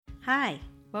Hi,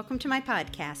 welcome to my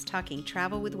podcast, Talking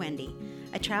Travel with Wendy.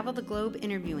 I travel the globe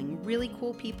interviewing really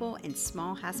cool people in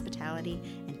small hospitality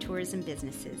and tourism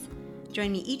businesses.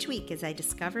 Join me each week as I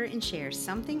discover and share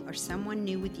something or someone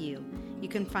new with you. You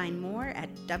can find more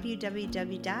at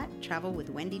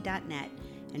www.travelwithwendy.net.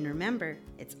 And remember,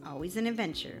 it's always an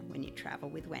adventure when you travel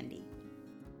with Wendy.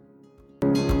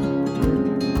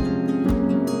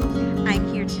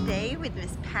 I'm here today with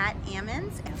Miss Pat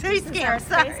Ammons. This is our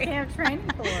Space Camp training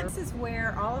course. This is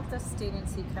where all of the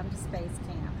students who come to Space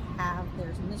Camp have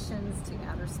their missions to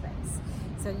outer space.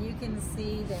 So you can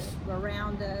see that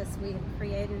around us we have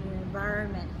created an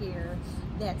environment here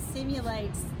that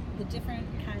simulates the different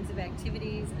kinds of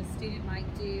activities a student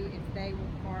might do if they were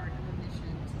part of a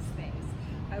mission to space.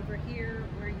 Over here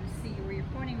where you're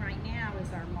pointing right now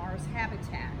is our Mars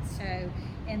habitat. So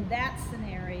in that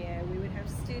scenario we would have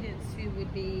students who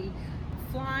would be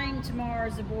flying to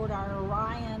Mars aboard our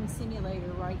Orion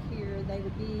simulator right here. They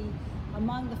would be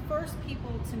among the first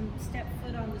people to step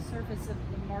foot on the surface of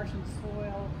the Martian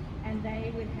soil, and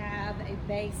they would have a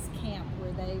base camp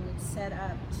where they would set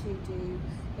up to do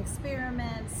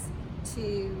experiments,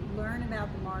 to learn about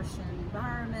the Martian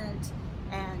environment,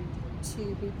 and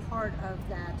to be part of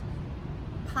that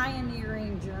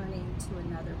pioneering journey to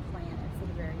another planet for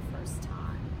the very first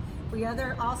time. We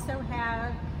also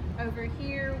have over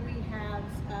here, we have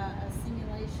a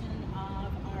simulation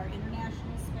of our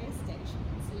International Space Station.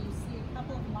 So you see a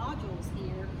couple of modules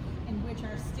here in which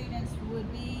our students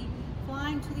would be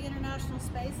flying to the International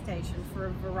Space Station for a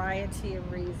variety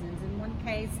of reasons. In one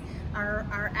case,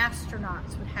 our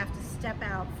astronauts would have to step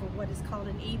out for what is called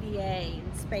an EVA in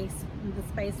the space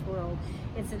world.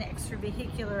 It's an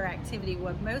extravehicular activity,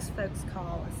 what most folks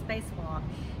call a spacewalk.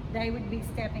 They would be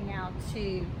stepping out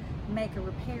to make a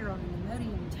repair on an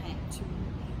ammonium tank to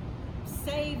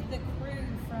save the crew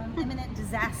from imminent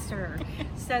disaster.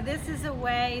 So this is a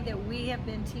way that we have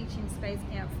been teaching Space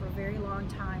Camp for a very long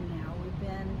time now. We've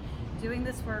been doing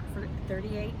this work for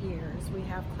 38 years. We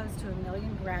have close to 1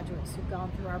 million graduates who've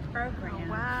gone through our program.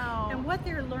 Oh, wow. And what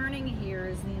they're learning here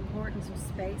is the importance of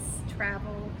space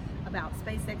travel, about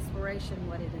space exploration,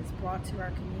 what it has brought to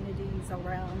our communities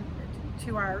around,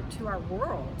 to our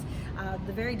world.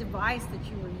 The very device that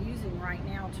you are using right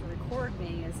now to record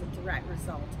me is a direct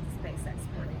result of space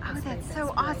exploration. Oh, that's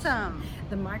so awesome.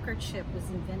 The microchip was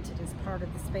invented as part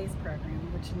of the space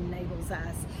program, which enables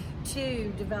us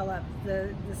to develop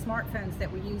the smartphones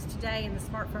that we use today, and the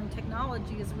smartphone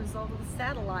technology is a result of the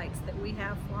satellites that we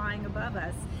have flying above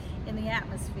us in the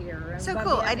atmosphere. So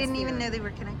cool. I didn't even know they were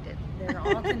connected. They're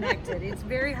all connected. It's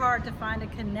very hard to find a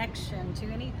connection to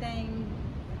anything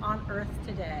on Earth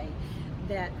today,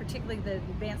 that particularly the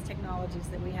advanced technologies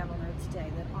that we have on Earth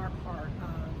today that aren't part of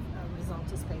a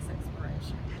result of space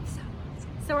exploration. That's so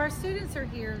awesome. So our students are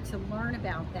here to learn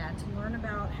about that, to learn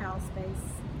about how space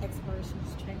exploration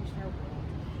has changed our world.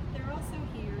 They're also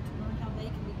here to learn how they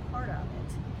can be part of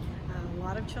it. A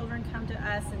lot of children come to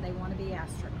us and they want to be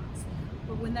astronauts.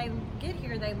 But when they get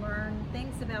here, they learn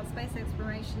things about space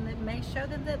exploration that may show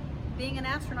them that being an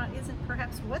astronaut isn't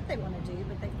perhaps what they want to do,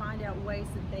 but they find out ways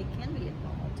that they can be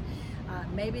involved.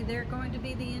 Maybe they're going to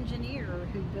be the engineer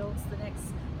who builds the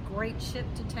next great ship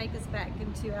to take us back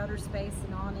into outer space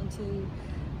and on into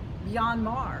beyond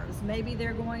Mars. Maybe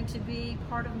they're going to be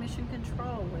part of mission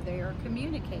control, where they are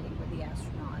communicating with the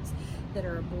astronauts that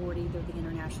are aboard either the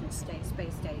International Space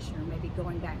Station or maybe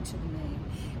going back to the moon.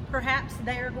 Perhaps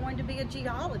they are going to be a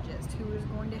geologist who is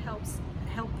going to help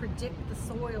predict the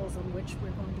soils on which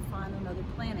we're going to find on other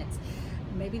planets.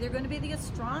 Maybe they're going to be the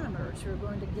astronomers who are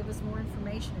going to give us more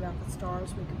information about the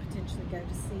stars we could potentially go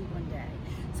to see one day.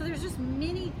 So there's just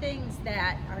many things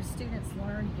that our students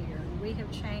learn here. We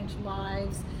have changed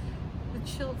lives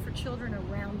for children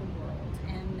around the world,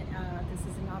 and this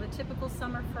is not a typical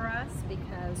summer for us,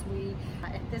 because we,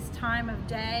 at this time of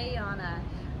day on a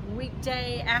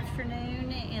weekday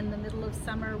afternoon in the middle of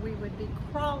summer, we would be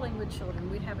crawling with children.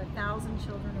 We'd have 1,000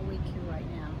 children a week here right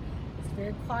now. It's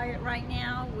very quiet right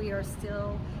now. We are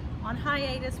still on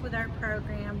hiatus with our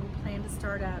program. We plan to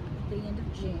start up at the end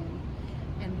of June,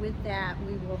 and with that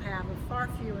we will have a far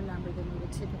fewer number than we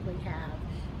would typically have.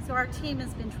 So our team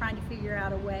has been trying to figure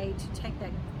out a way to take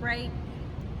that great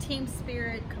team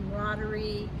spirit,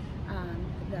 camaraderie,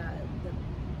 the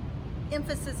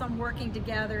emphasis on working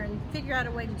together, and figure out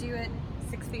a way to do it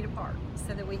 6 feet apart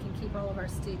so that we can keep all of our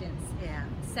students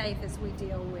safe as we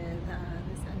deal with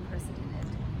this unprecedented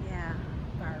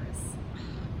virus.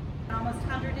 Almost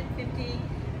 150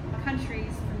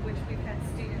 countries from which we've had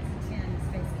students attend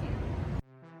Space Camp.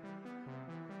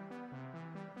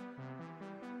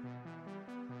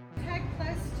 We've had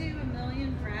close to 1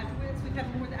 million graduates. We've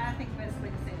had more than, I think the best way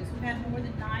to say this, We've had more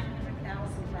than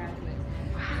 900,000 graduates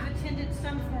who've attended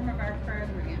some form of our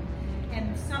program.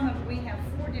 And we have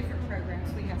 4 different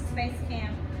programs. We have Space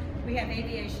Camp, we have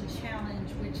Aviation Challenge,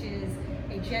 which is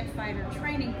a jet fighter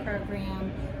training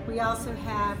program. We also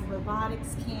have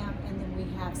Robotics Camp, and then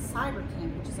we have Cyber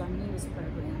Camp, which is our newest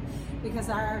program.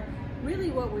 Because really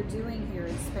what we're doing here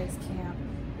at Space Camp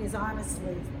is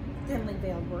honestly thinly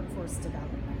veiled workforce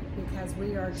development, because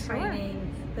we are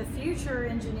training the future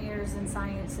engineers and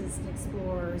scientists and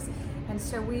explorers. And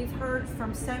so we've heard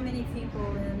from so many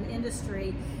people in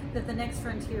industry that the next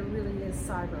frontier really is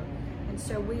cyber. And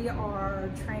so we are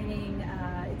training,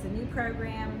 it's a new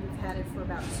program, we've had it for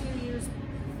about 2 years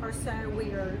or so.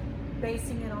 We are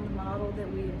basing it on the model that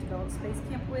we have developed Space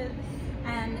Camp with.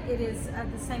 And it is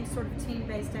the same sort of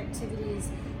team-based activities,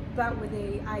 but with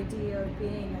the idea of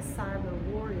being a cyber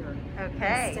warrior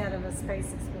instead of a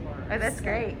space explorer. Oh, that's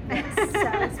great. Yes, so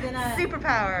it's been a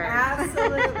superpower.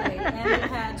 Absolutely, and we've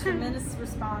had tremendous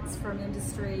response from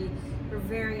industry. We're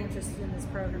very interested in this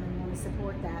program and want to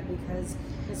support that because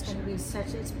it's going to be it's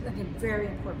a very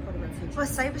important part of our future. Well,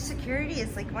 cybersecurity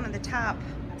is like one of the top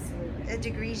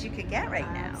degrees you could get right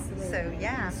now. Absolutely. So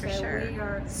yeah, for sure. We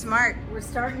are smart. We're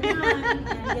starting young and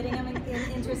getting them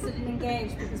interested and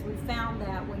engaged, because we found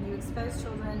that when you expose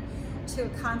children to a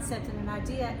concept and an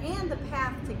idea and the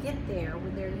path to get there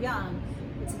when they're young,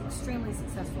 it's an extremely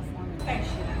successful form of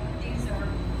education. These are,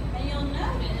 and you'll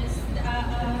notice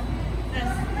the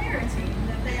similarity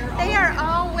that they are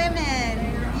all women.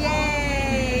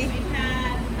 Yay! We've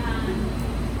had,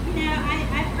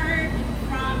 I've heard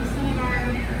from some of our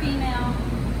female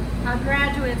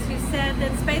graduates who said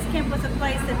that Space Camp was a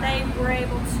place that they were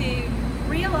able to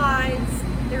realize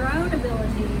their own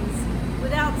abilities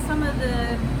without some of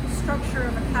the structure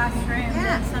of a classroom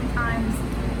that sometimes,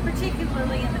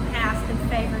 particularly in the past, had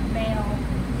favored male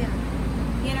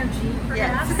energy,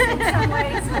 perhaps in some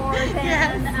ways more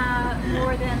than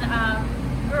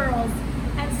girls.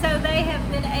 And so they have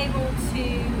been able to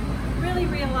really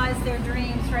realize their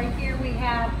dreams. Right here we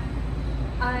have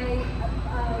a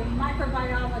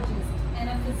microbiologist and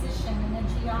a physician and a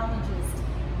geologist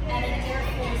and an Air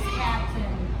Force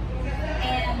captain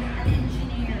and an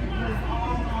engineer who have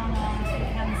all gone on to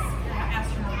become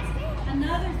astronauts.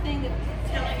 Another thing that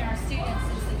telling our students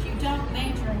is that you don't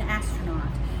major in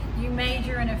astronaut. You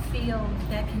major in a field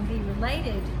that can be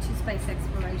related to space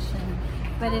exploration,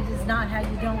 but it is not how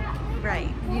you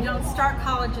don't start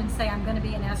college and say, I'm going to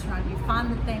be an astronaut. You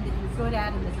find the thing that you're good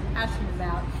at and that you're passionate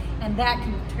about, and that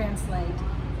can translate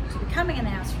to becoming an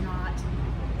astronaut.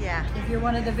 Yeah. If you're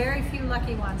one of the very few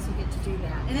lucky ones who get to do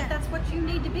that. And if that's what you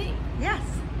need to be. Yes.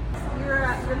 You're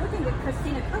looking at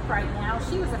Christina Cook right now.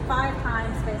 She was a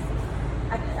 5-time Space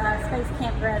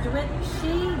Camp graduate.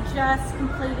 She just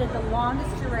completed the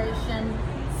longest duration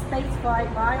space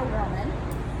flight by a woman,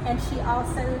 and she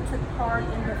also took part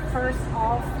in the first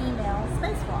all-female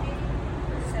spacewalk.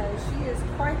 So she is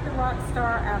quite the rock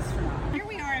star astronaut. Here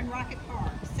we are in Rocket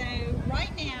Park. So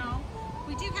right now,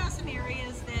 we do have some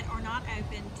areas that are not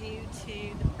open due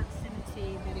to the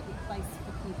proximity that it would place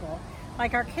for people.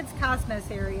 Like our Kids Cosmos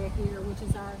area here, which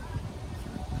is our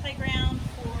playground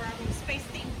for our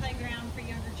space-themed playground for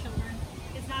younger children,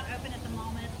 is not open at the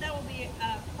moment. That will be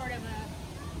part of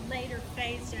a later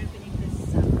phased opening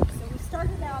this summer. So we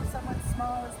started out somewhat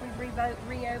small as we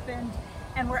reopened,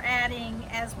 and we're adding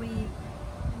as we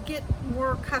get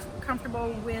more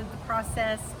comfortable with the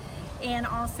process, and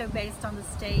also based on the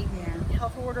state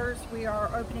health orders, we are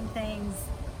opening things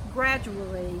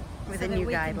gradually with the new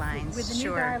guidelines. With the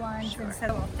new guidelines, and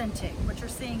so authentic. What you're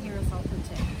seeing here is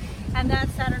authentic. And that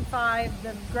Saturn V,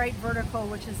 the great vertical,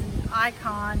 which is an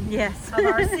icon of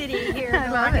our city here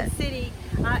in Rocket City,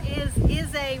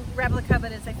 is a replica,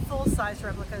 but it's a full-size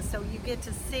replica, so you get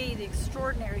to see the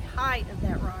extraordinary height of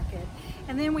that rocket.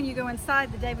 And then when you go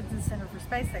inside the Davidson Center for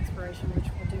Space Exploration, which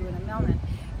we'll do in a moment,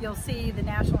 you'll see the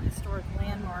National Historic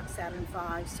Landmark Saturn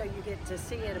V, so you get to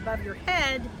see it above your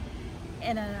head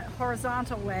in a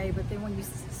horizontal way, but then when you,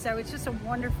 so it's just a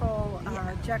wonderful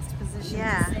juxtaposition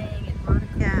to seeing it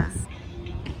vertically.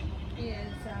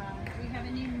 We have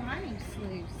a new mining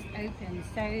sluice open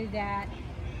so that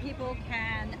people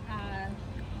can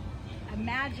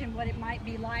imagine what it might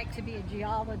be like to be a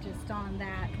geologist on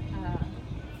that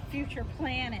future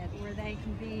planet, where they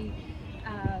can be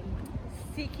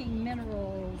seeking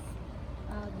minerals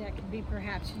that could be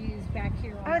perhaps used back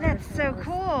here on Earth. That's so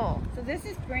cool. So this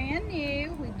is brand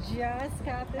new. We just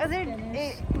got this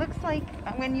finished. It looks like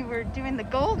when you were doing the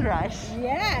gold rush.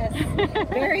 Yes,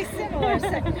 very similar.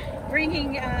 So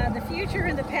bringing the future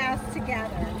and the past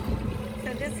together.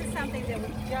 So this is something that we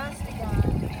just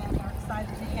begun and are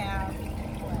excited to have.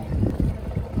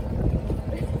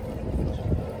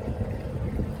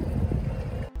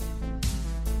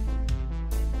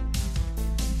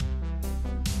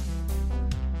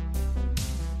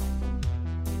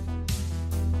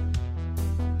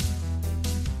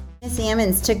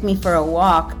 Sammons took me for a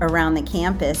walk around the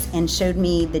campus and showed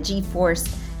me the G-Force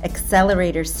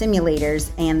accelerator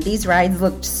simulators, and these rides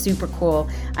looked super cool.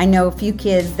 I know a few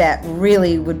kids that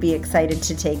really would be excited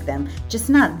to take them, just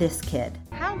not this kid.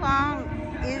 How long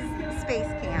is Space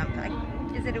Camp?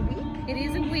 Is it a week? It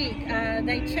is a week.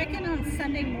 They check in on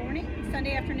Sunday morning,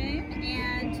 Sunday afternoon,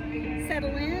 and settle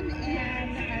in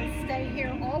and stay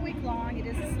here all week long. It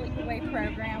is a sleep-away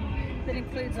program that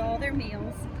includes all their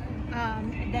meals.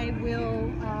 They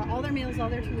will, all their meals, all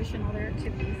their tuition, all their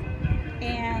activities,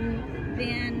 and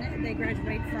then they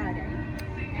graduate Friday.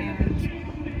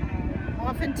 And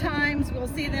oftentimes we'll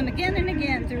see them again and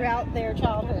again throughout their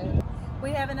childhood.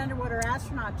 We have an underwater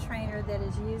astronaut trainer that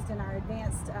is used in our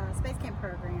advanced Space Camp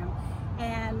program,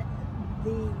 and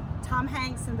the Tom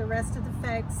Hanks and the rest of the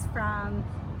folks from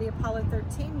the Apollo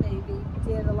 13 movie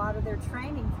did a lot of their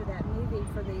training for that movie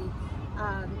for the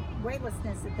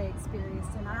weightlessness that they experienced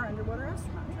in our underwater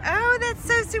astronaut training. Oh, that's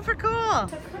so super cool.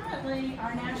 So currently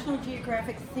our National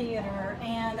Geographic Theater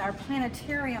and our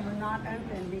planetarium are not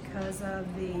open because of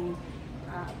the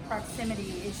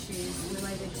proximity issues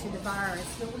related to the virus,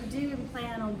 but we do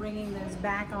plan on bringing those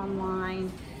back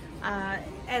online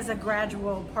as a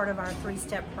gradual part of our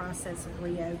three-step process of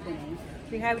reopening.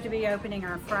 We hope to be opening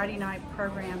our Friday night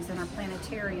programs in our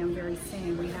planetarium very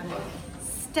soon. We have a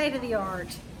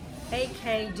state-of-the-art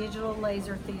 8K digital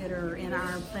laser theater in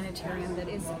our planetarium that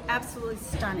is absolutely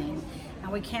stunning,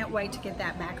 and we can't wait to get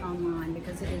that back online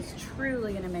because it is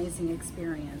truly an amazing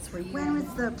experience. When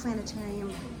was the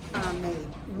planetarium made?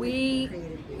 When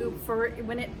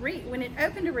it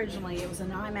opened originally, it was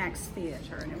an IMAX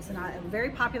theater, and it was a very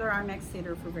popular IMAX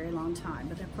theater for a very long time.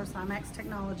 But of course, IMAX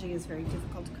technology is very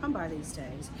difficult to come by these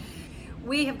days.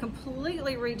 We have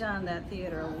completely redone that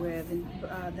theater with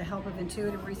the help of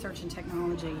Intuitive Research and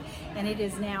Technology, and it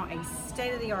is now a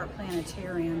state-of-the-art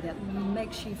planetarium that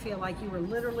makes you feel like you were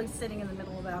literally sitting in the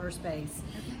middle of outer space.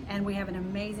 And we have an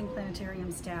amazing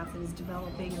planetarium staff that is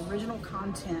developing original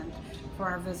content for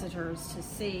our visitors to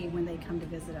see when they come to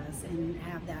visit us and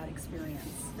have that experience.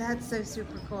 That's so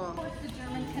super cool. The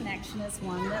German connection is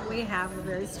one that we have a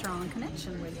very strong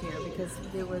connection with here, because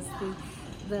there was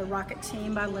the rocket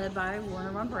team led by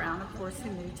Wernher von Braun, of course, who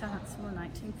moved to Huntsville in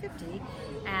 1950,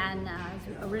 and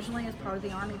originally as part of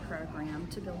the Army program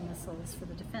to build missiles for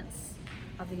the defense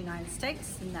of the United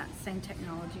States, and that same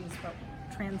technology is what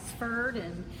transferred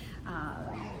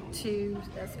to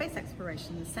space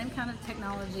exploration. The same kind of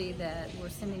technology that we're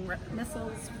sending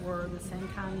missiles were the same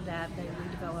kind that they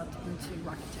redeveloped into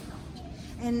rocket technology.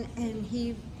 And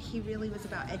he really was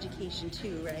about education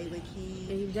too, right? Like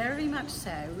Very much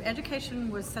so.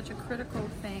 Education was such a critical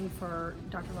thing for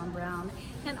Dr. von Braun,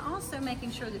 and also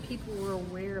making sure that people were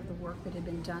aware of the work that had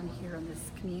been done here in this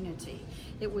community.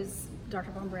 It was Dr.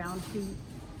 von Braun who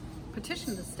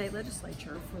petitioned the state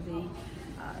legislature for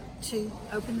to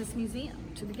open this museum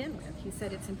to begin with. He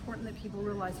said it's important that people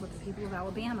realize what the people of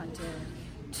Alabama did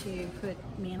to put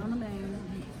man on the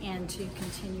moon and to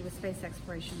continue with space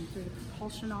exploration through the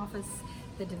propulsion office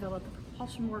that developed the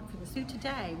propulsion work for the suit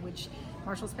today, which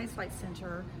Marshall Space Flight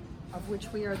Center, of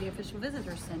which we are the official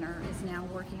visitor center, is now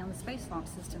working on the Space Launch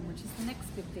System, which is the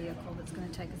next big vehicle that's going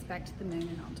to take us back to the moon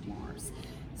and onto Mars.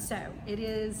 So it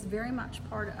is very much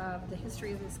part of the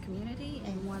history of this community,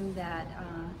 and one that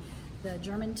the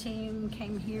German team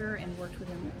came here and worked with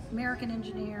American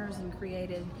engineers and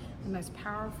created the most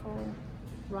powerful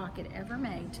rocket ever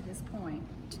made to this point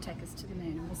to take us to the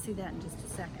moon. And we'll see that in just a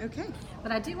second. Okay.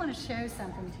 But I do want to show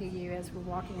something to you as we're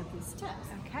walking up these steps.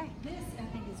 Okay. This, I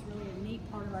think, is really a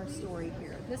neat part of our story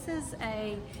here. This is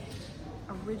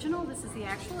this is the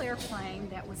actual airplane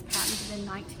that was patented in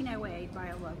 1908 by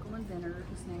a local inventor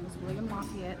whose name was William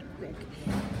Lafayette Crick.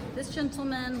 This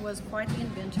gentleman was quite the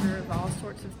inventor of all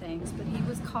sorts of things, but he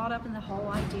was caught up in the whole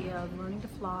idea of learning to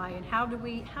fly and how do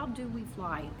we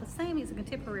fly? The same, he's a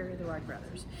contemporary of the Wright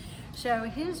brothers. So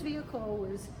his vehicle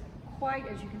was quite,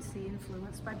 as you can see,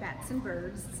 influenced by bats and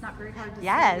birds. It's not very hard to see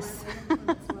where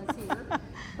the influence was here.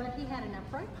 But he had an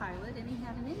upright pilot and he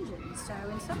had an engine. So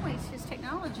in some ways his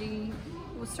technology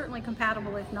was certainly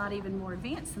compatible, if not even more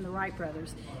advanced than the Wright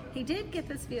brothers. He did get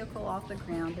this vehicle off the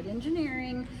ground, but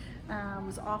engineering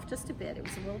was off just a bit. It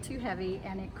was a little too heavy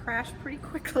and it crashed pretty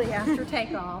quickly after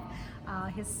takeoff.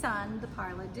 His son, the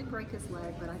pilot, did break his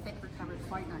leg, but I think recovered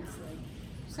quite nicely.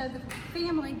 So the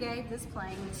family gave this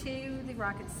plane to the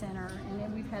Rocket Center, and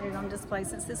then we've had it on display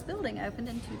since this building opened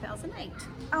in 2008.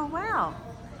 Oh, wow.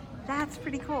 That's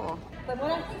pretty cool. But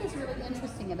what I think is really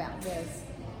interesting about this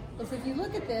is if you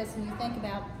look at this and you think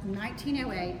about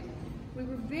 1908, we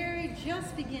were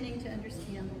just beginning to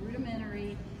understand the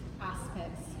rudimentary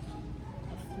aspects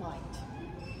of flight.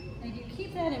 Now you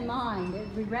keep that in mind as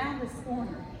we round this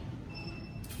corner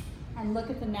and look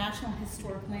at the National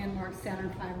Historic Landmark Saturn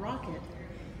V rocket.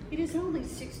 It is only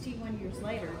 61 years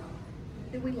later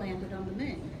that we landed on the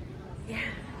moon. Yeah.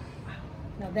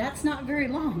 Now that's not very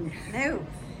long. No.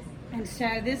 And so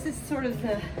this is sort of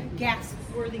the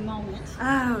gasp-worthy moment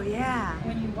Oh, yeah.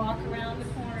 when you walk around the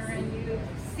corner and you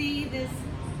see this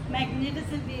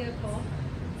magnificent vehicle.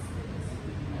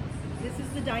 This is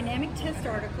the dynamic test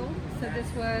article. So this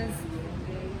was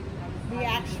the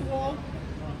actual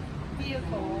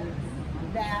vehicle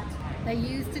that they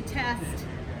used to test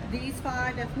these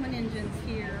 5 F1 engines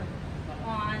here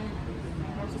on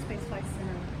Marshall Space Flight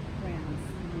Center grounds.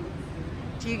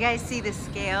 Do you guys see the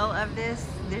scale of this?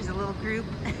 There's a little group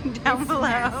down below.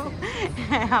 Massive.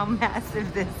 How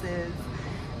massive this is.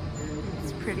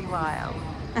 It's pretty wild.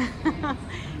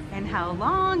 And how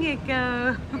long it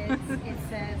goes.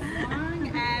 It's as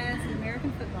long as the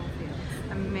American football field.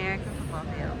 American football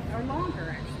field. Or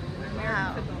longer, actually, than American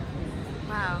Wow. football field.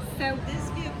 Wow. So this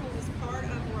vehicle was part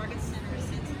of Rocket Center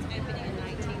since its opening in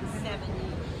 1970.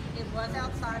 It was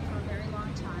outside for a very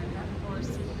long time. Of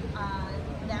course,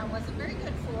 that wasn't very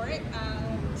good for it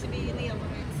to be in the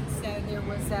Olympics. And so there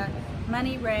was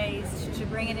money raised to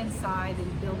bring it inside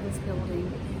and build this building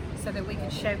so that we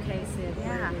could showcase it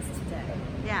where it is today.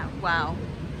 Yeah, wow.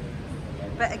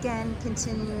 But again,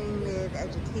 continuing with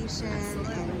education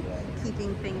and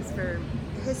keeping things for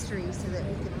history so that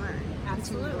we can learn. Continue to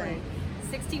Absolutely. learn.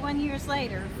 61 years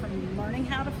later, from learning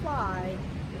how to fly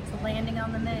to landing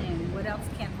on the moon, what else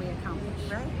can't we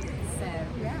accomplish? Right. So,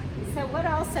 Yeah. so what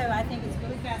also I think is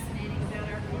really fascinating about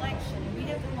our collection, we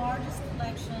have the largest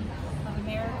collection of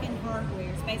American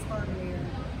hardware, space hardware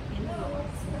in the world.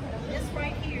 This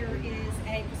right here is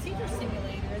a procedure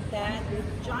simulator that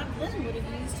John Glenn would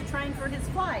have used to train for his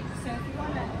flight. So if you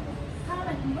want to come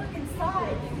and look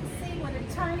inside, you can see what a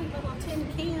tiny little tin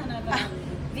can of a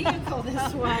vehicle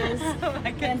this was. Oh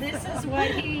my And this is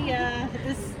what he,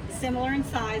 this similar in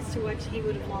size to what he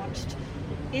would have launched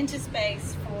into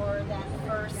space for that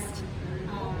first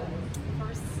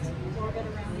orbit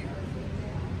around the Earth.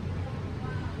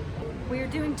 We are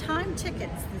doing time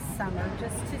tickets this summer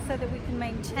just so that we can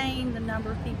maintain the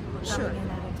number of people who are coming in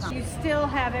at a time. You still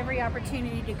have every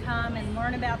opportunity to come and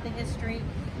learn about the history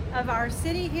of our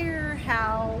city here,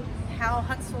 how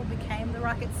Huntsville became the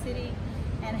Rocket City,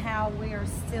 and how we are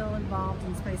still involved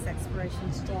in space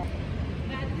exploration today.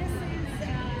 Now this is,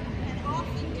 and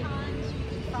oftentimes you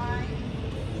can find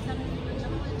some of the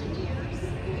original engineers who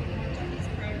worked on these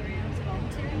programs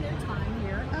volunteering their time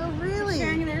here. Oh, really?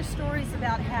 Sharing their stories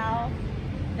about how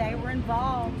they were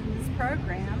involved in this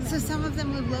program. So some of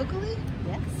them live locally?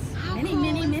 Yes, How many, cool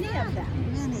many, is many that? of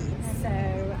them. Many. So,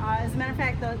 as a matter of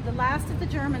fact, the last of the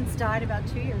Germans died about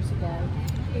 2 years ago.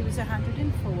 He was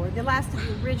 104. The last of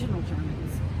the original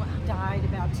Germans died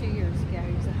about 2 years ago.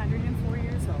 He was 104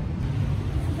 years old.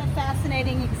 This is a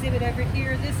fascinating exhibit over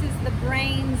here. This is the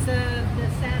brains of the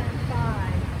Saturn V.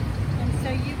 And so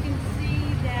you can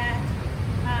see that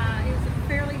it was a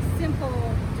fairly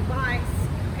simple device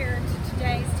compared to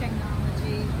today's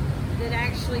technology that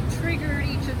actually triggered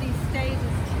each of these stages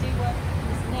to do what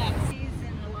was next.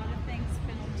 And a lot of things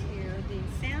filmed here. The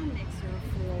sound mixer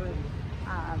for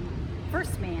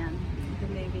First Man, the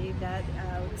movie that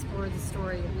explored the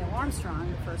story of Neil Armstrong,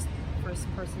 the first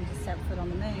person to set foot on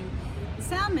the moon. The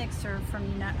sound mixer from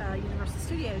Universal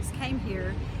Studios came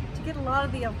here to get a lot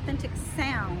of the authentic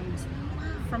sound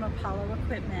from Apollo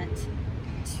equipment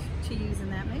to use in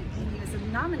that movie. He was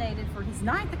nominated for his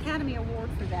 9th Academy Award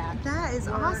for that. That is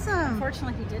Award. awesome.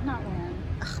 Unfortunately, he did not win.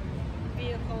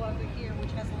 Vehicle over here,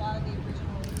 which has a lot of the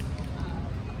original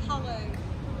Apollo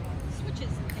switches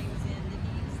and things in, that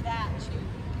he used that to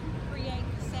create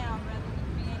the sound rather than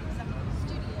creating something in the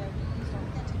studio. He used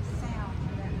authentic sound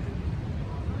for that movie.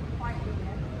 Quite good.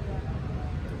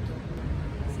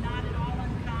 It's not at all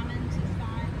uncommon to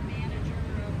find the manager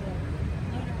of the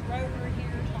lunar rover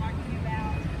here talking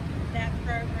about that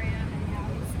program and how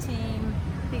his team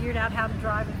figured out how to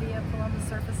drive a vehicle on the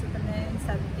surface of the moon so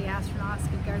that the astronauts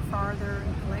could go farther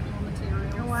and collect more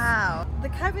materials. Wow. The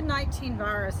COVID-19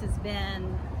 virus has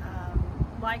been,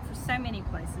 like for so many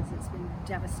places, it's been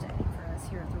devastating for us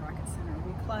here at the Rocket Center.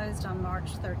 We closed on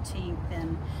March 13th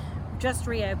and just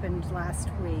reopened last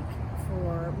week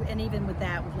and even with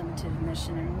that, with limited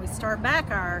admission. And when we start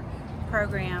back our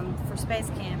program for Space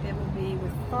Camp, it will be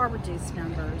with far reduced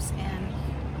numbers. And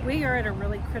we are at a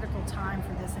really critical time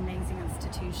for this amazing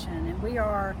institution, and we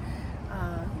are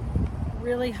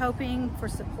really hoping for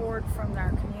support from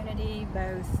our community,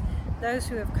 both those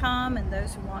who have come and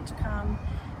those who want to come.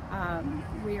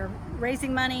 We are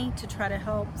raising money to try to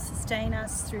help sustain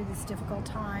us through this difficult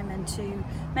time and to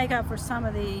make up for some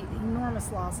of the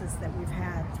enormous losses that we've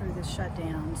had through this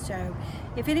shutdown. So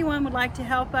if anyone would like to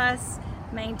help us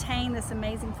maintain this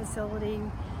amazing facility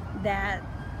that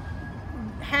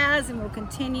has and will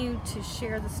continue to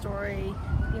share the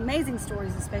amazing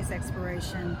stories of space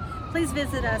exploration, please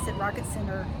visit us at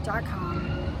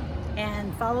rocketcenter.com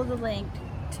and follow the link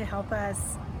to help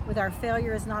us with our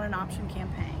Failure is Not an Option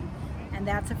campaign. And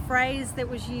that's a phrase that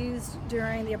was used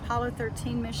during the Apollo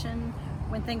 13 mission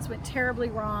when things went terribly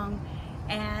wrong,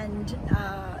 and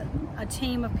a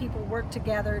team of people worked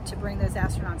together to bring those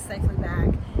astronauts safely back.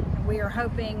 And we are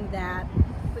hoping that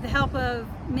with the help of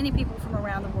many people from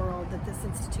around the world, that this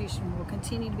institution will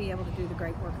continue to be able to do the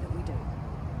great work that we do.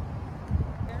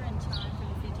 We're in time for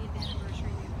the 50th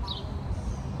anniversary of the Apollo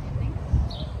landing.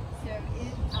 So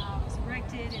it was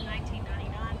erected in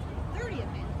 1999 for the 30th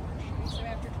anniversary. So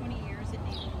after 20 years, it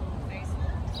needed a little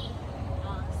facelift.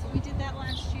 So we did that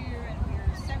last year, and we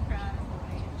are so proud of the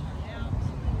way it turned out.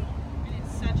 And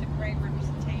it's such a great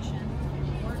representation of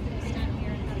the work that was done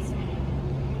here in Hudson.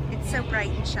 It's so bright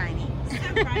and shiny. So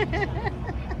bright and shiny.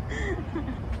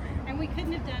 And we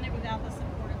couldn't have done it without the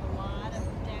support of a lot of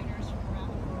donors from around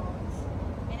the world.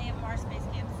 Many of our Space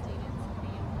Camp students and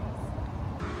families.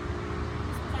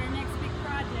 This is our next big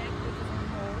project, which is on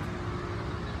hold.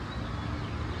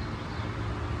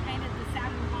 Painted the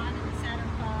Saturn I and the Saturn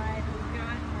V. We've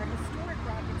got our historic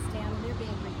rockets down, and they're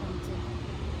being repainted.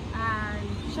 Our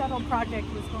shuttle project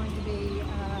was going to be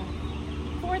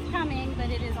forthcoming, but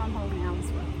it is on hold now as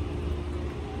well.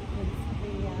 With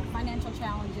the financial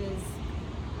challenges,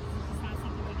 it's not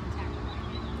something we can tackle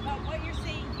right now. But what you're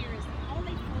seeing here is the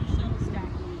only full shuttle stack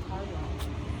in the entire world.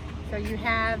 So you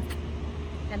have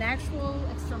an actual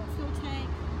external fuel tank,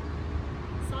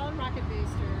 solid rocket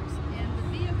boosters, and the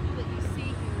vehicle that you see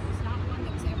here is not one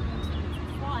that was ever intended for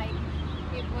flight.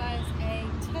 It was a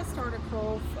test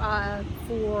article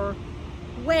for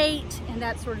weight and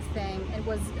that sort of thing. It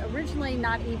was originally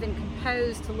not even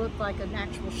composed to look like an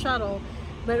actual shuttle,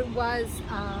 but it was,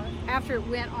 after it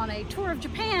went on a tour of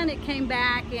Japan, it came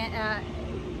back,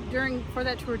 and for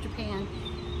that tour of Japan,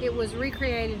 it was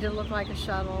recreated to look like a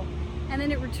shuttle, and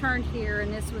then it returned here,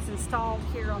 and this was installed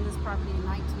here on this property in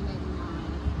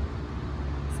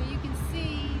 1989. So you can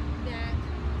see that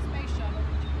space shuttle,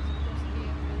 which was of course a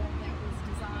vehicle that was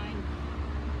designed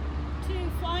to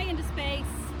fly into space,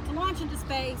 to launch into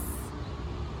space,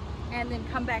 and then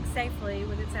come back safely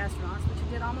with its astronauts, which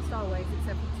it did almost always,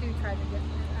 except for two tragic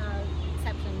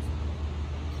exceptions.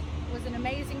 It was an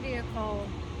amazing vehicle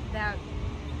that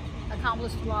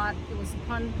accomplished a lot. It was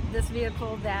upon this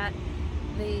vehicle that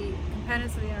the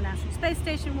components of the International Space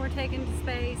Station were taken to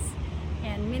space,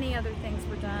 and many other things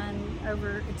were done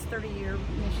over its 30-year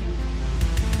mission.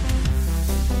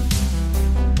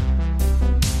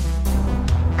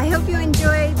 I hope you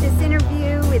enjoyed this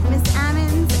interview with Miss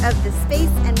Ammons of the Space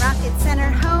and Rocket Center,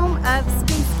 home of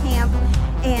Space Camp,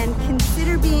 and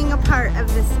consider being a part of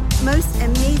this most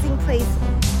amazing place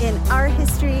in our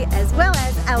history as well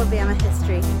as Alabama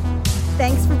history.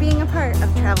 Thanks for being a part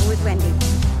of Travel with Wendy.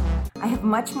 I have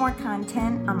much more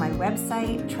content on my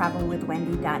website,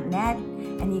 travelwithwendy.net,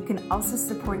 and you can also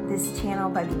support this channel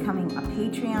by becoming a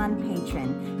Patreon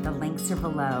patron. The links are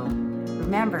below.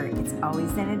 Remember, it's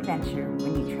always an adventure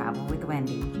when you travel with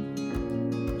Wendy.